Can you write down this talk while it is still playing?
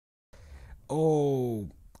Oh,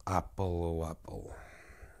 Apple, oh, Apple.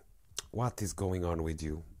 What is going on with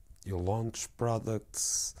you? You launch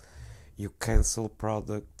products, you cancel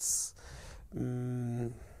products.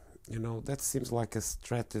 Mm, that seems like a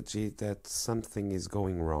strategy that something is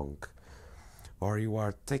going wrong. Or you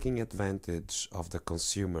are taking advantage of the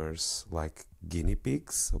consumers like guinea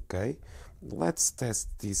pigs, okay? Let's test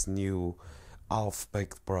this new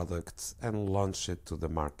half-baked product and launch it to the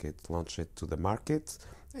market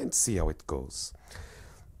and see how it goes.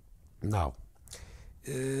 Now,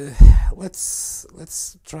 uh, let's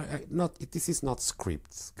try. Not this is not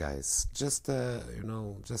script, guys. Just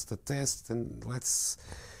just a test, and let's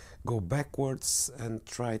go backwards and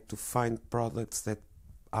try to find products that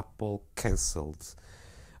Apple cancelled.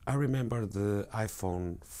 I remember the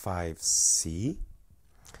iPhone 5C.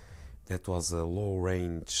 That was a low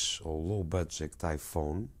range or low budget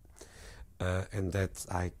iPhone, and that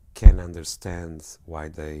I can understand why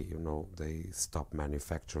they stopped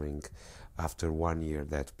manufacturing after 1 year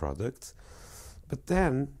that product. But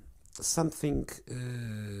then something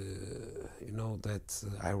that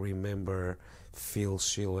I remember Phil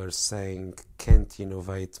Schiller saying, can't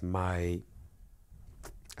innovate my,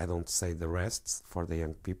 I don't say the rest for the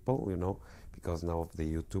young people, because now of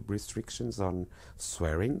the YouTube restrictions on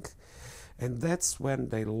swearing. And that's when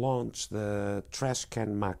they launched the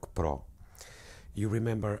Trashcan Mac Pro. You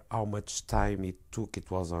remember how much time it took?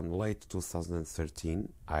 It was on late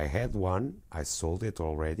 2013. I had one, I sold it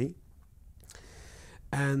already.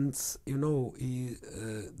 And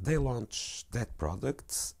they launched that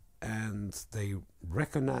product, and they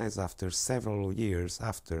recognized after several years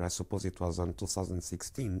after, I suppose it was on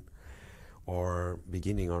 2016 or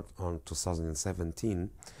beginning on 2017,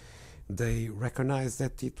 they recognized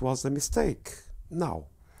that it was a mistake. Now,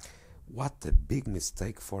 what a big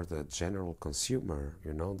mistake for the general consumer,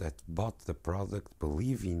 that bought the product,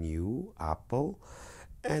 believe in you, Apple,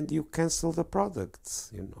 and you cancel the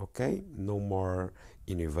product. Okay? No more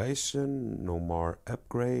innovation, no more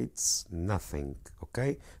upgrades, nothing.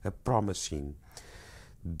 Okay? A Pro Machine.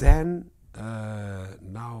 Then,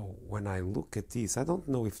 now when I look at this, I don't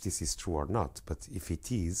know if this is true or not, but if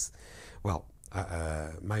it is, well,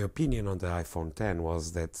 my opinion on the iPhone 10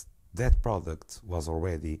 was that that product was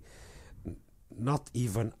already not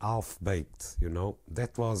even half baked.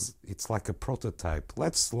 It's like a prototype.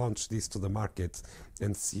 Let's launch this to the market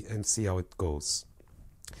and see how it goes,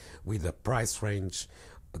 with a price range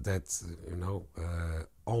that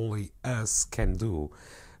only us can do,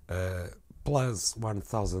 plus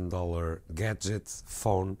 $1,000 gadget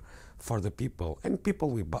phone for the people, and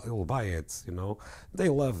people will buy it. They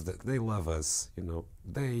love they love us.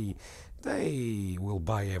 They will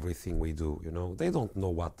buy everything we do. They don't know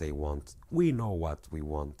what they want. We know what we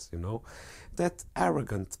want. That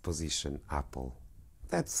arrogant position, Apple.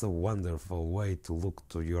 That's a wonderful way to look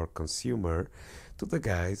to your consumer, to the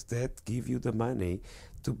guys that give you the money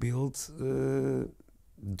to build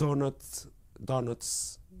donuts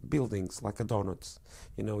buildings, like a donut.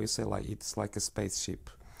 You say like it's like a spaceship.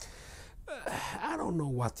 I don't know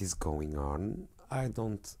what is going on. I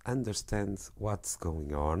don't understand what's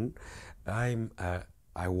going on. I'm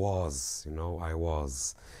I was, I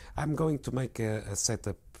was. I'm going to make a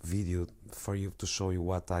setup video for you to show you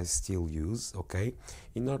what I still use, okay?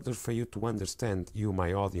 In order for you to understand, you,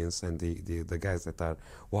 my audience, and the guys that are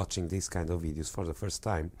watching these kind of videos for the first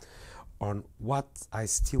time, on what I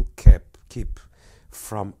still keep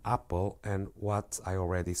from Apple and what I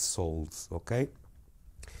already sold, okay?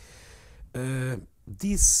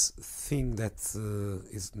 This thing that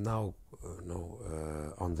is now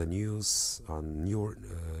on the news, on new,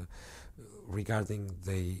 regarding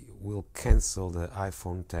they will cancel the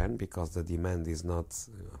iPhone 10 because the demand is not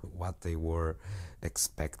what they were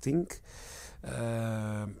expecting.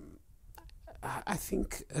 I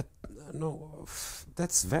think no,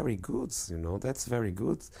 that's very good. That's very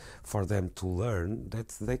good for them to learn that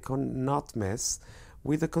they cannot mess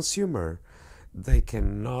with the consumer. They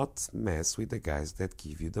cannot mess with the guys that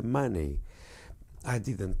give you the money. I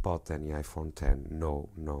didn't bought any iPhone 10. No.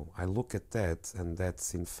 I look at that, and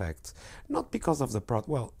that's in fact not because of the product.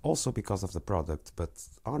 Well, also because of the product, but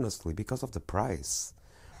honestly because of the price.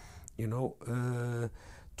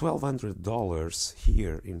 $1,200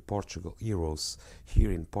 here in Portugal, euros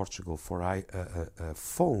here in Portugal for a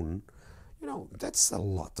phone. That's a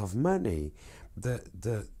lot of money.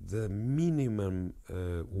 The minimum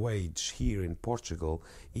wage here in Portugal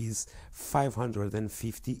is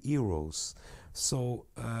 550 euros. So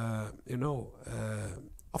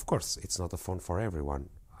of course, it's not a phone for everyone.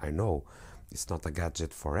 I know it's not a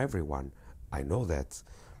gadget for everyone. I know that.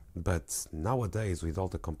 But nowadays, with all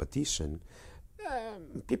the competition,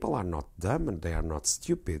 People are not dumb and they are not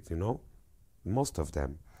stupid, you know, most of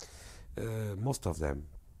them. Most of them.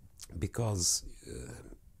 Because,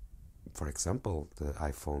 for example, the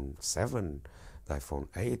iPhone 7, the iPhone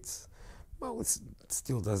 8, well, it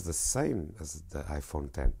still does the same as the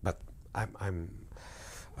iPhone 10. But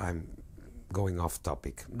I'm going off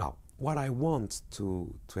topic now. What I want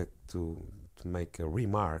to make a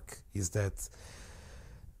remark is that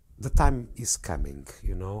the time is coming,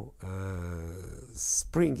 you know,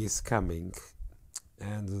 spring is coming,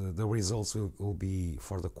 and the results will be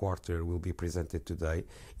for the quarter will be presented today,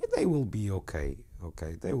 and they will be okay.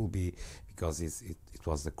 They will be, because it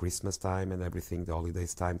was the Christmas time and everything, the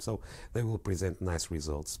holidays time, so they will present nice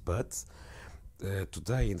results. But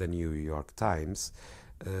today in the New York Times,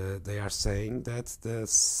 they are saying that the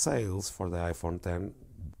sales for the iPhone 10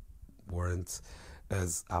 weren't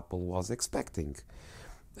as Apple was expecting.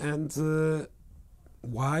 And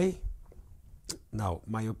why? Now,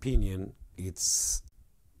 my opinion, it's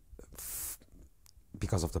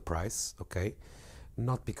because of the price, okay?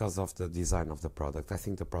 Not because of the design of the product. I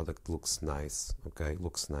think the product looks nice, okay?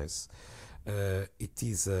 Looks nice. It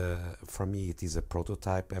is, for me, it is a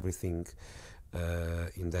prototype. Everything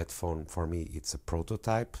in that phone, for me, it's a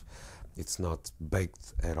prototype. It's not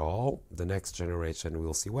baked at all. The next generation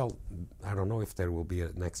we'll see. Well, I don't know if there will be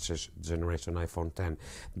a next generation iPhone 10.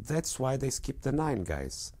 That's why they skipped the 9,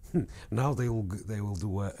 guys. Now they will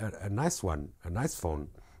do a nice one, a nice phone.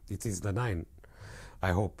 It is the 9,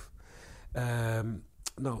 I hope.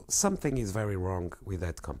 No, something is very wrong with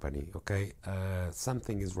that company, okay?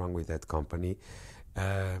 Something is wrong with that company.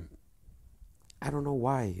 I don't know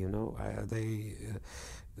why, you know.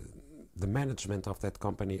 The management of that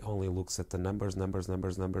company only looks at the numbers,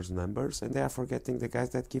 and they are forgetting the guys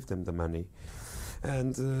that give them the money.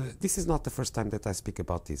 And this is not the first time that I speak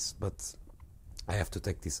about this, but I have to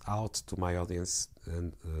take this out to my audience,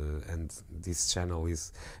 and this channel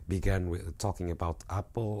is began with talking about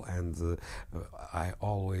Apple, and I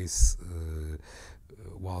always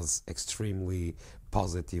was extremely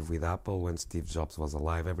positive with Apple when Steve Jobs was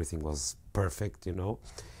alive. Everything was perfect, you know.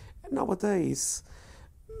 And nowadays,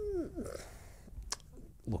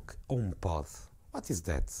 look, HomePod. What is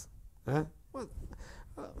that? Huh? What?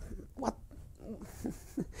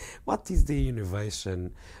 What is the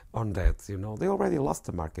innovation on that? You know, they already lost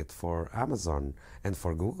the market for Amazon and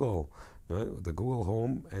for Google. The Google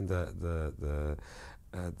Home and the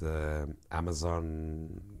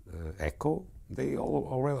Amazon Echo. They all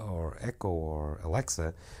already, or Echo or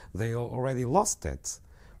Alexa, they already lost that.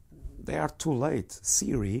 They are too late.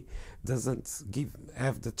 Siri doesn't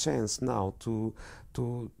have the chance now to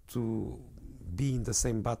be in the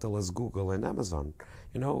same battle as Google and Amazon.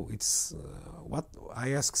 You know, it's what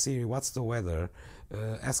I ask Siri, what's the weather?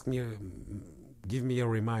 Ask me, give me a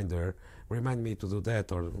reminder, remind me to do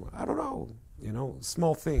that, or I don't know. You know,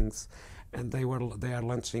 small things. And they are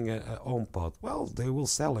launching a HomePod. Well, they will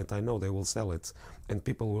sell it. I know they will sell it, and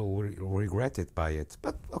people will regret it by it.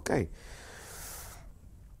 But okay.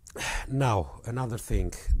 Now, another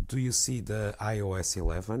thing. Do you see the iOS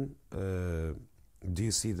 11? Do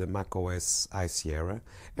you see the macOS High Sierra?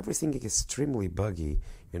 Everything is extremely buggy.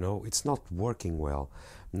 You know, it's not working well.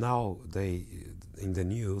 Now in the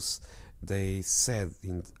news, they said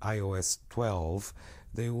in iOS 12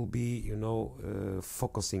 they will be, you know,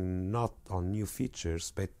 focusing not on new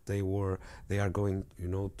features, but they are going, you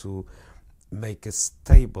know, to make a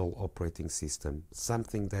stable operating system,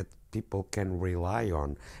 something that people can rely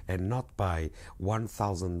on, and not buy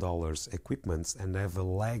 $1,000 equipments and have a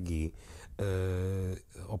laggy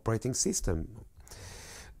operating system.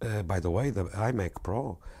 By the way, the iMac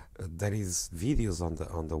Pro, there is videos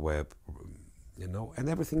on the web, you know, and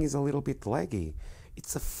everything is a little bit laggy.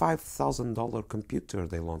 It's a $5,000 computer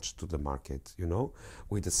they launched to the market, you know,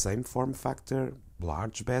 with the same form factor,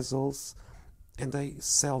 large bezels, and they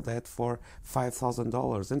sell that for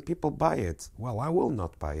 $5,000, and people buy it. Well, I will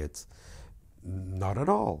not buy it. Not at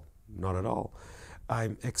all. Not at all.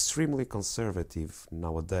 I'm extremely conservative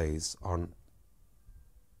nowadays on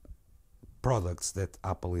products that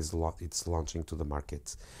Apple is launching to the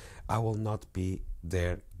market. I will not be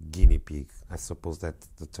their guinea pig. I suppose that's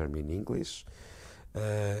the term in English.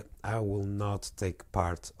 I will not take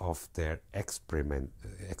part of their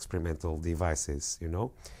experimental devices, you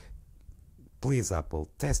know. Please, Apple,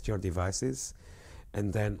 test your devices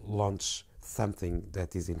and then launch something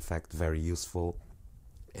that is in fact very useful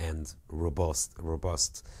and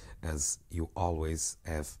robust as you always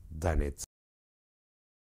have done it.